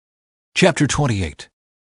Chapter 28.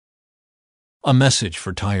 A message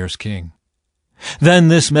for Tyre's king. Then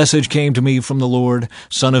this message came to me from the Lord,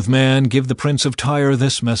 Son of man, give the prince of Tyre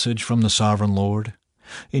this message from the sovereign Lord.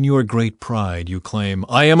 In your great pride you claim,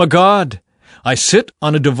 I am a god. I sit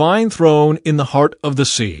on a divine throne in the heart of the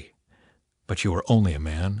sea. But you are only a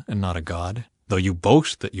man and not a god, though you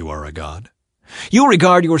boast that you are a god. You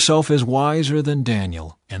regard yourself as wiser than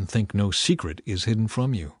Daniel, and think no secret is hidden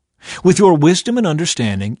from you. With your wisdom and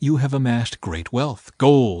understanding you have amassed great wealth,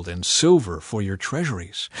 gold and silver for your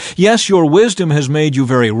treasuries. Yes, your wisdom has made you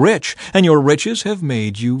very rich, and your riches have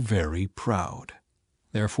made you very proud.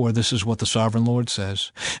 Therefore this is what the sovereign Lord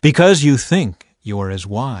says, because you think you are as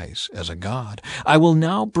wise as a god, I will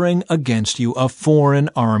now bring against you a foreign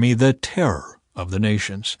army, the terror of the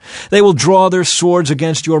nations. They will draw their swords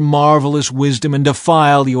against your marvelous wisdom and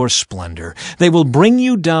defile your splendor. They will bring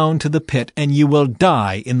you down to the pit, and you will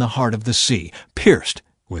die in the heart of the sea, pierced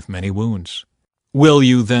with many wounds. Will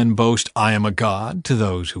you then boast, I am a god, to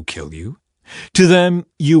those who kill you? To them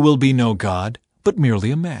you will be no god, but merely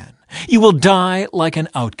a man. You will die like an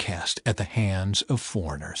outcast at the hands of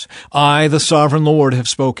foreigners. I, the sovereign Lord, have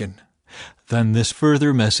spoken. Then this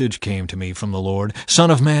further message came to me from the Lord.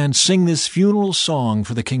 Son of man, sing this funeral song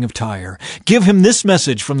for the king of Tyre. Give him this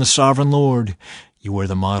message from the sovereign Lord. You are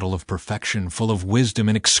the model of perfection, full of wisdom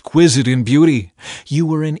and exquisite in beauty. You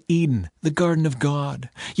were in Eden, the garden of God.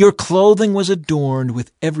 Your clothing was adorned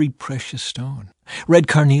with every precious stone. Red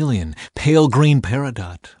carnelian, pale green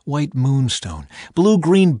peridot, white moonstone,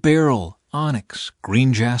 blue-green beryl, onyx,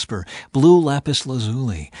 green jasper, blue lapis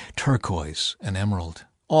lazuli, turquoise, and emerald.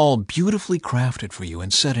 All beautifully crafted for you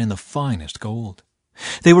and set in the finest gold.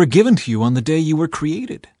 They were given to you on the day you were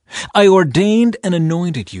created. I ordained and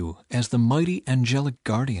anointed you as the mighty angelic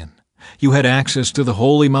guardian. You had access to the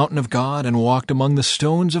holy mountain of God and walked among the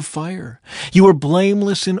stones of fire. You were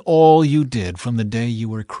blameless in all you did from the day you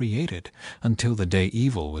were created until the day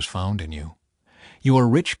evil was found in you. Your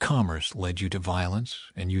rich commerce led you to violence,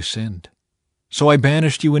 and you sinned. So I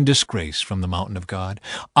banished you in disgrace from the mountain of God.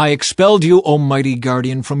 I expelled you, O mighty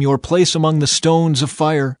guardian, from your place among the stones of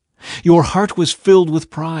fire. Your heart was filled with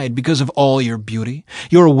pride because of all your beauty.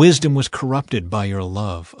 Your wisdom was corrupted by your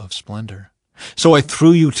love of splendor. So I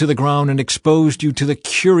threw you to the ground and exposed you to the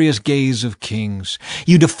curious gaze of kings.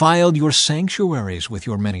 You defiled your sanctuaries with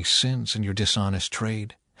your many sins and your dishonest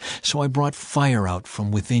trade. So I brought fire out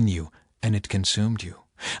from within you, and it consumed you.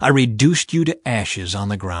 I reduced you to ashes on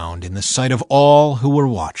the ground in the sight of all who were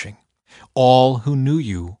watching. All who knew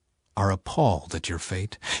you are appalled at your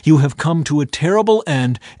fate. You have come to a terrible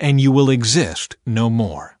end, and you will exist no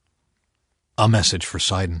more. A message for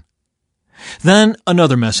Sidon. Then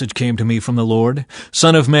another message came to me from the Lord.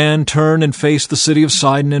 Son of man, turn and face the city of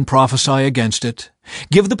Sidon and prophesy against it.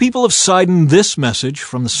 Give the people of Sidon this message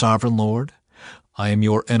from the sovereign Lord. I am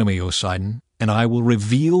your enemy, O Sidon, and I will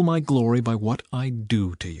reveal my glory by what I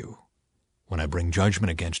do to you. When I bring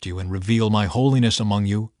judgment against you and reveal my holiness among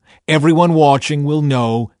you, everyone watching will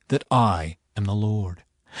know that I am the Lord.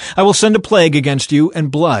 I will send a plague against you,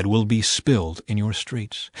 and blood will be spilled in your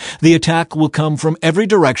streets. The attack will come from every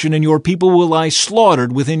direction, and your people will lie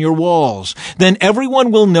slaughtered within your walls. Then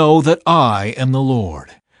everyone will know that I am the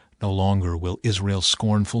Lord. No longer will Israel's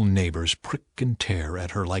scornful neighbors prick and tear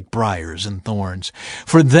at her like briars and thorns,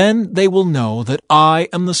 for then they will know that I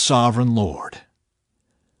am the sovereign Lord.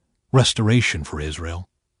 Restoration for Israel.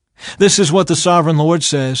 This is what the sovereign Lord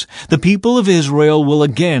says. The people of Israel will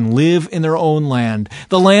again live in their own land,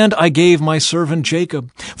 the land I gave my servant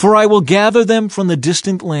Jacob. For I will gather them from the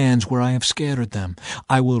distant lands where I have scattered them.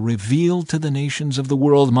 I will reveal to the nations of the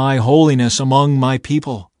world my holiness among my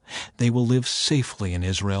people. They will live safely in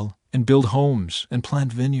Israel and build homes and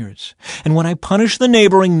plant vineyards. And when I punish the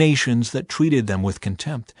neighboring nations that treated them with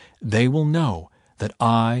contempt, they will know that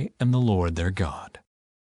I am the Lord their God.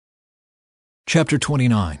 Chapter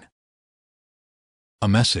 29. A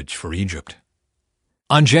message for Egypt.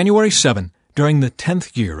 On January 7, during the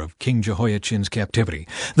 10th year of King Jehoiachin's captivity,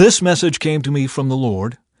 this message came to me from the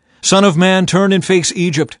Lord. Son of man, turn and face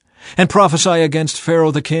Egypt, and prophesy against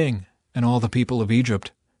Pharaoh the king and all the people of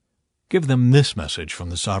Egypt. Give them this message from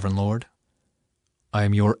the sovereign Lord. I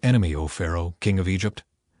am your enemy, O Pharaoh, king of Egypt,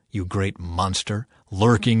 you great monster,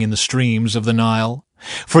 lurking in the streams of the Nile.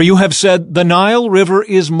 For you have said, the Nile River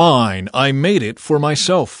is mine, I made it for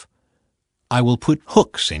myself. I will put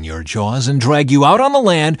hooks in your jaws and drag you out on the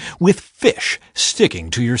land with fish sticking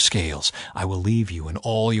to your scales. I will leave you and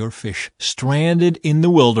all your fish stranded in the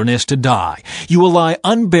wilderness to die. You will lie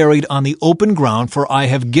unburied on the open ground, for I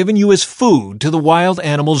have given you as food to the wild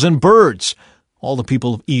animals and birds. All the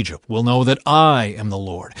people of Egypt will know that I am the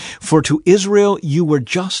Lord. For to Israel you were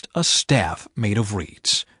just a staff made of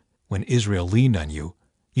reeds. When Israel leaned on you,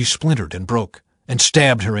 you splintered and broke, and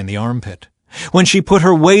stabbed her in the armpit. When she put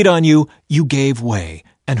her weight on you, you gave way,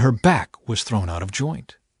 and her back was thrown out of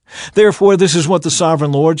joint. Therefore this is what the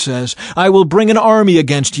sovereign Lord says, I will bring an army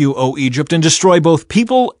against you, O Egypt, and destroy both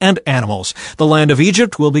people and animals. The land of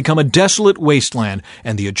Egypt will become a desolate wasteland,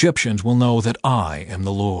 and the Egyptians will know that I am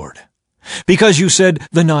the Lord. Because you said,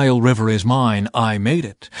 the Nile River is mine, I made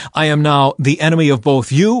it. I am now the enemy of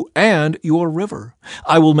both you and your river.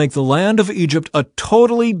 I will make the land of Egypt a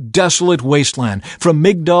totally desolate wasteland, from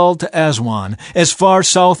Migdol to Aswan, as far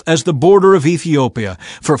south as the border of Ethiopia.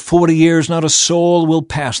 For 40 years not a soul will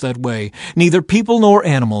pass that way, neither people nor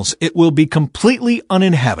animals. It will be completely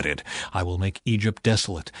uninhabited. I will make Egypt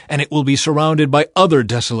desolate, and it will be surrounded by other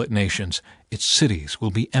desolate nations. Its cities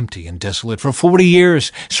will be empty and desolate for 40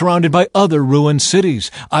 years, surrounded by other ruined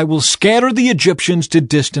cities. I will scatter the Egyptians to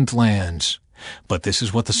distant lands. But this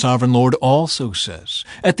is what the sovereign Lord also says.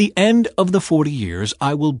 At the end of the 40 years,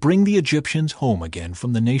 I will bring the Egyptians home again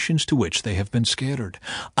from the nations to which they have been scattered.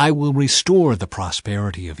 I will restore the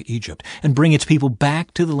prosperity of Egypt and bring its people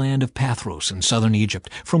back to the land of Pathros in southern Egypt,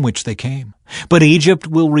 from which they came. But Egypt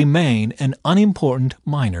will remain an unimportant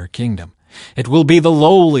minor kingdom. It will be the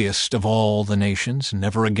lowliest of all the nations,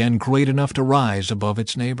 never again great enough to rise above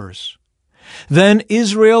its neighbors. Then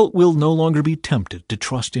Israel will no longer be tempted to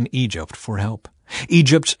trust in Egypt for help.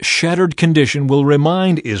 Egypt's shattered condition will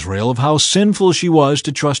remind Israel of how sinful she was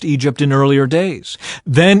to trust Egypt in earlier days.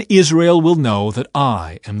 Then Israel will know that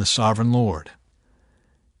I am the sovereign Lord.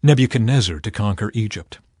 Nebuchadnezzar to conquer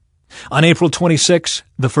Egypt. On April 26,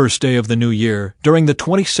 the first day of the new year, during the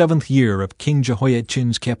 27th year of King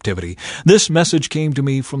Jehoiachin's captivity, this message came to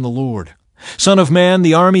me from the Lord. Son of man,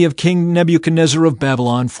 the army of King Nebuchadnezzar of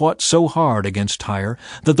Babylon fought so hard against Tyre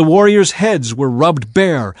that the warriors' heads were rubbed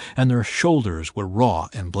bare and their shoulders were raw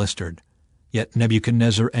and blistered. Yet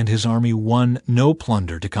Nebuchadnezzar and his army won no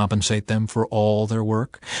plunder to compensate them for all their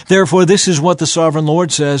work. Therefore this is what the sovereign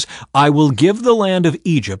Lord says, I will give the land of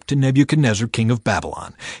Egypt to Nebuchadnezzar, king of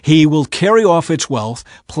Babylon. He will carry off its wealth,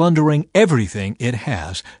 plundering everything it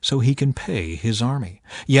has, so he can pay his army.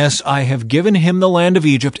 Yes, I have given him the land of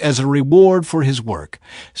Egypt as a reward for his work,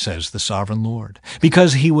 says the sovereign Lord,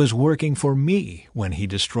 because he was working for me when he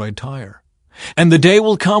destroyed Tyre. And the day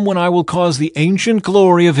will come when I will cause the ancient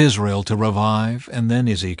glory of Israel to revive, and then,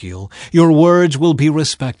 Ezekiel, your words will be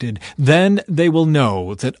respected. Then they will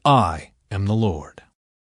know that I am the Lord.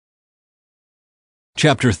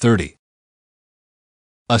 Chapter 30.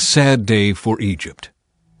 A sad day for Egypt.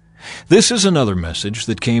 This is another message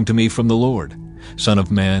that came to me from the Lord. Son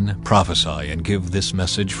of man, prophesy and give this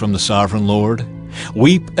message from the sovereign Lord.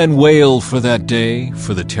 Weep and wail for that day,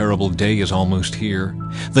 for the terrible day is almost here,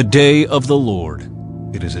 the day of the Lord.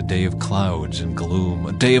 It is a day of clouds and gloom,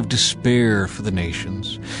 a day of despair for the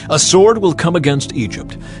nations. A sword will come against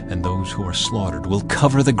Egypt, and those who are slaughtered will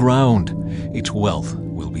cover the ground. Its wealth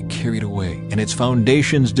will be carried away, and its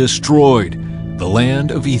foundations destroyed. The land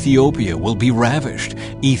of Ethiopia will be ravished.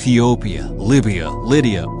 Ethiopia, Libya,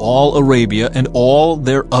 Lydia, all Arabia, and all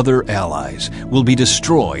their other allies will be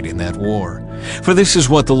destroyed in that war. For this is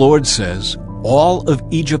what the Lord says, all of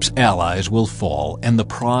Egypt's allies will fall, and the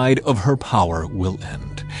pride of her power will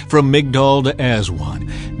end. From Migdol to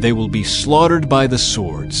Aswan, they will be slaughtered by the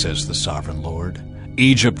sword, says the sovereign Lord.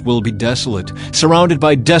 Egypt will be desolate, surrounded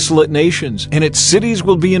by desolate nations, and its cities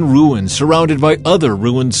will be in ruins, surrounded by other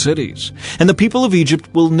ruined cities. And the people of Egypt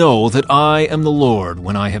will know that I am the Lord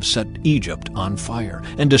when I have set Egypt on fire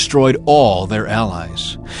and destroyed all their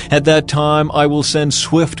allies. At that time I will send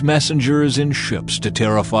swift messengers in ships to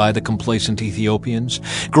terrify the complacent Ethiopians.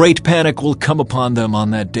 Great panic will come upon them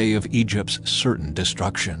on that day of Egypt's certain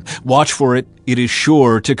destruction. Watch for it, it is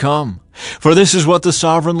sure to come. For this is what the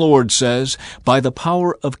sovereign Lord says, by the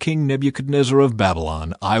power of King Nebuchadnezzar of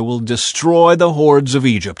Babylon, I will destroy the hordes of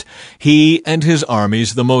Egypt. He and his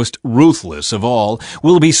armies, the most ruthless of all,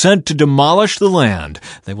 will be sent to demolish the land.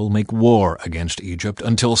 They will make war against Egypt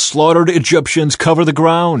until slaughtered Egyptians cover the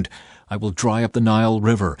ground. I will dry up the Nile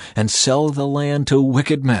River and sell the land to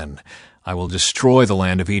wicked men. I will destroy the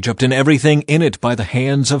land of Egypt and everything in it by the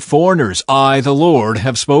hands of foreigners. I, the Lord,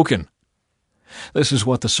 have spoken. This is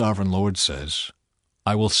what the sovereign Lord says.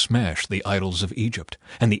 I will smash the idols of Egypt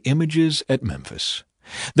and the images at Memphis.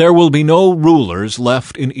 There will be no rulers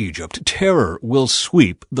left in Egypt. Terror will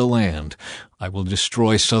sweep the land. I will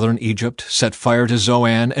destroy southern Egypt, set fire to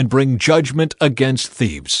Zoan, and bring judgment against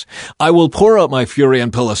Thebes. I will pour out my fury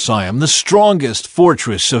on Pelusium, the strongest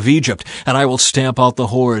fortress of Egypt, and I will stamp out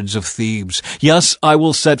the hordes of Thebes. Yes, I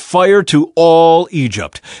will set fire to all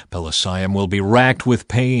Egypt. Pelusium will be racked with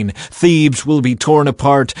pain. Thebes will be torn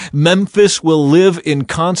apart. Memphis will live in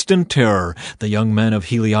constant terror. The young men of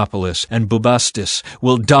Heliopolis and Bubastis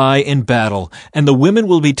will die in battle, and the women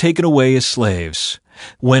will be taken away as slaves.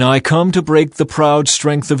 When I come to break the proud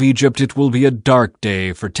strength of Egypt, it will be a dark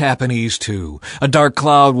day for Tahpanhes too. A dark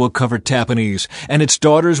cloud will cover Tahpanhes, and its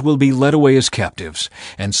daughters will be led away as captives.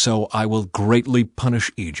 And so I will greatly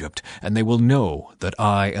punish Egypt, and they will know that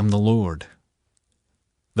I am the Lord.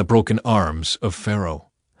 The broken arms of Pharaoh.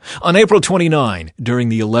 On April 29, during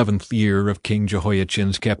the 11th year of King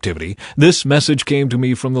Jehoiachin's captivity, this message came to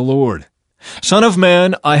me from the Lord. Son of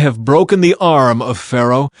man, I have broken the arm of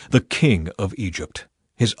Pharaoh, the king of Egypt.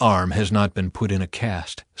 His arm has not been put in a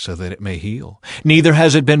cast so that it may heal, neither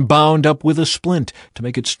has it been bound up with a splint to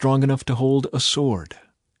make it strong enough to hold a sword.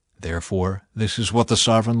 Therefore, this is what the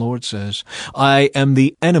sovereign Lord says. I am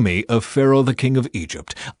the enemy of Pharaoh the king of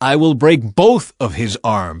Egypt. I will break both of his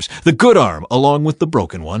arms, the good arm along with the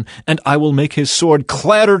broken one, and I will make his sword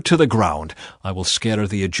clatter to the ground. I will scatter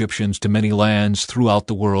the Egyptians to many lands throughout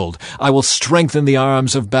the world. I will strengthen the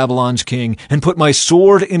arms of Babylon's king and put my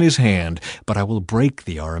sword in his hand. But I will break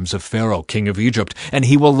the arms of Pharaoh, king of Egypt, and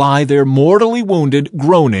he will lie there mortally wounded,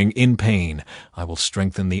 groaning in pain. I will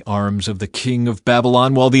strengthen the arms of the king of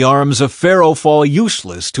Babylon, while the arms of Pharaoh fall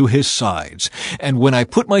useless to his sides. And when I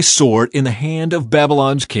put my sword in the hand of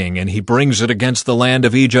Babylon's king, and he brings it against the land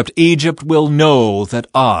of Egypt, Egypt will know that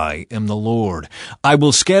I am the Lord. I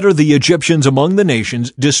will scatter the Egyptians among the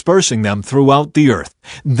nations, dispersing them throughout the earth.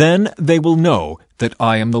 Then they will know that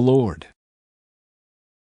I am the Lord.